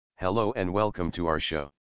Hello and welcome to our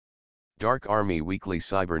show. Dark Army Weekly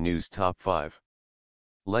Cyber News Top 5.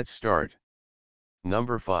 Let's start.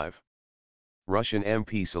 Number 5. Russian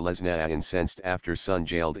MP Seleznyaya incensed after son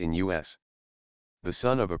jailed in U.S. The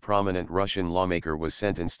son of a prominent Russian lawmaker was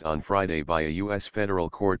sentenced on Friday by a U.S. federal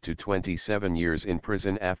court to 27 years in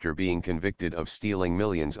prison after being convicted of stealing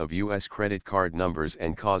millions of U.S. credit card numbers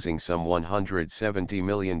and causing some $170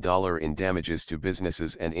 million in damages to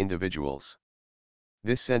businesses and individuals.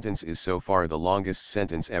 This sentence is so far the longest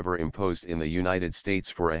sentence ever imposed in the United States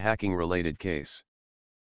for a hacking-related case.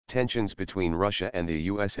 Tensions between Russia and the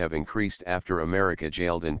U.S. have increased after America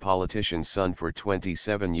jailed a politician's son for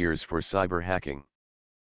 27 years for cyber hacking.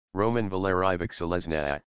 Roman Valerievich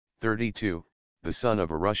Seleznyaya, 32, the son of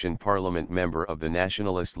a Russian parliament member of the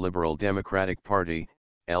Nationalist Liberal Democratic Party,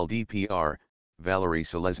 LDPR, Valery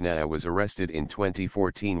Seleznyaya was arrested in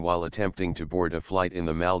 2014 while attempting to board a flight in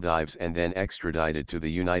the Maldives and then extradited to the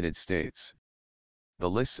United States. The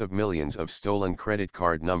lists of millions of stolen credit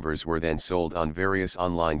card numbers were then sold on various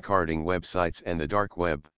online carding websites and the dark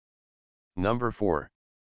web. Number 4.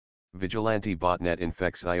 Vigilante botnet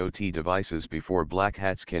infects IoT devices before black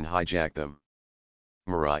hats can hijack them.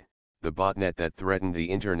 Mirai, the botnet that threatened the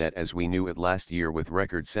internet as we knew it last year with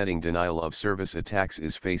record-setting denial-of-service attacks,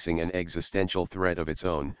 is facing an existential threat of its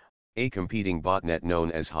own. A competing botnet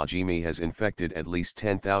known as Hajime has infected at least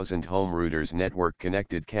 10,000 home routers,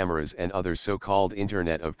 network-connected cameras and other so-called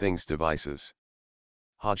Internet of Things devices.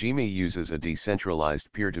 Hajime uses a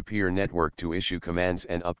decentralized peer-to-peer network to issue commands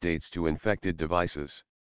and updates to infected devices.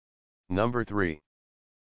 Number 3.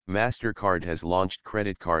 MasterCard has launched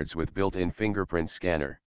credit cards with built-in fingerprint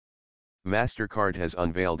scanner. MasterCard has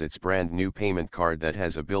unveiled its brand new payment card that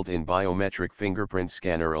has a built-in biometric fingerprint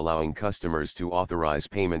scanner, allowing customers to authorize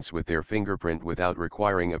payments with their fingerprint without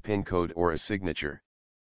requiring a PIN code or a signature.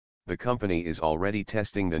 The company is already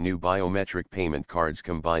testing the new biometric payment cards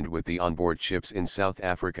combined with the onboard chips in South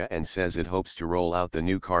Africa and says it hopes to roll out the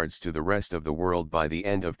new cards to the rest of the world by the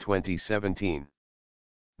end of 2017.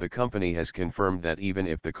 The company has confirmed that even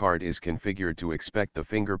if the card is configured to expect the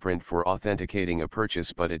fingerprint for authenticating a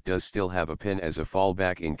purchase, but it does still have a PIN as a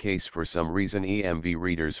fallback in case for some reason EMV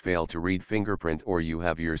readers fail to read fingerprint or you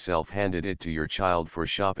have yourself handed it to your child for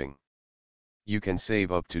shopping. You can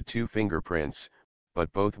save up to 2 fingerprints,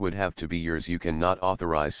 but both would have to be yours. You cannot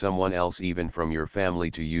authorize someone else, even from your family,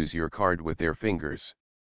 to use your card with their fingers.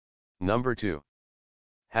 Number 2.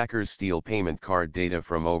 Hackers steal payment card data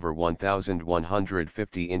from over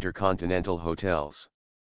 1,150 intercontinental hotels.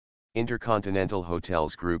 Intercontinental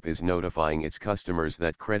Hotels Group is notifying its customers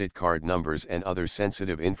that credit card numbers and other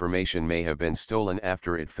sensitive information may have been stolen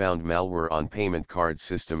after it found malware on payment card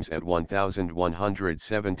systems at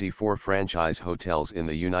 1,174 franchise hotels in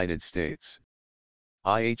the United States.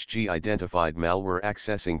 IHG identified malware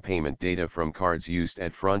accessing payment data from cards used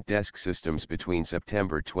at front desk systems between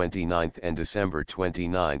September 29 and December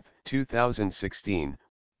 29, 2016,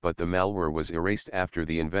 but the malware was erased after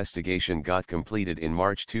the investigation got completed in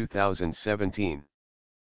March 2017.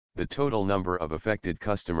 The total number of affected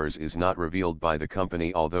customers is not revealed by the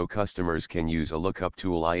company, although customers can use a lookup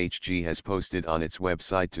tool IHG has posted on its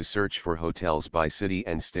website to search for hotels by city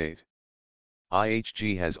and state.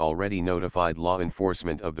 IHG has already notified law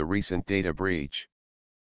enforcement of the recent data breach.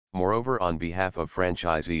 Moreover, on behalf of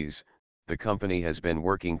franchisees, the company has been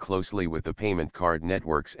working closely with the payment card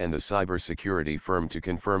networks and the cybersecurity firm to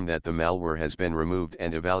confirm that the malware has been removed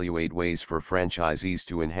and evaluate ways for franchisees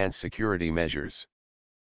to enhance security measures.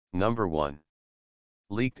 Number 1.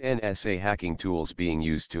 Leaked NSA hacking tools being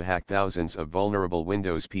used to hack thousands of vulnerable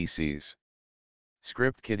Windows PCs.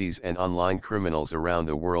 Script kiddies and online criminals around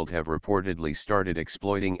the world have reportedly started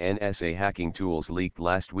exploiting NSA hacking tools leaked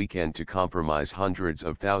last weekend to compromise hundreds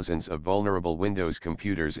of thousands of vulnerable Windows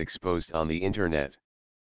computers exposed on the Internet.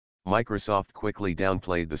 Microsoft quickly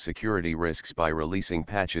downplayed the security risks by releasing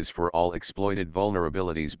patches for all exploited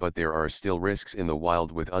vulnerabilities, but there are still risks in the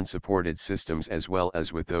wild with unsupported systems as well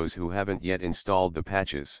as with those who haven't yet installed the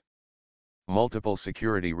patches. Multiple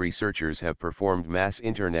security researchers have performed mass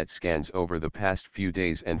internet scans over the past few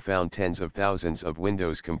days and found tens of thousands of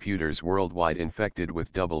Windows computers worldwide infected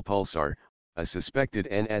with DoublePulsar, a suspected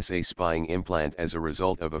NSA spying implant, as a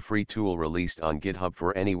result of a free tool released on GitHub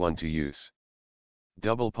for anyone to use.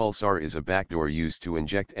 DoublePulsar is a backdoor used to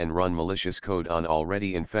inject and run malicious code on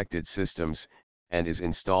already infected systems, and is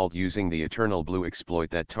installed using the Eternal Blue exploit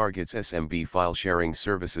that targets SMB file sharing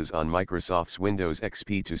services on Microsoft's Windows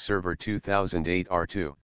XP to Server 2008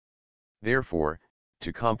 R2. Therefore,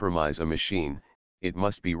 to compromise a machine, it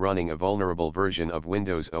must be running a vulnerable version of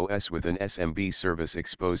Windows OS with an SMB service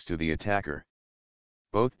exposed to the attacker.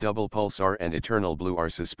 Both DoublePulsar and Eternal Blue are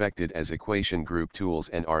suspected as equation group tools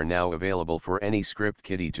and are now available for any script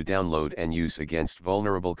kiddie to download and use against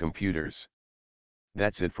vulnerable computers.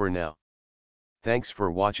 That's it for now. Thanks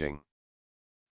for watching.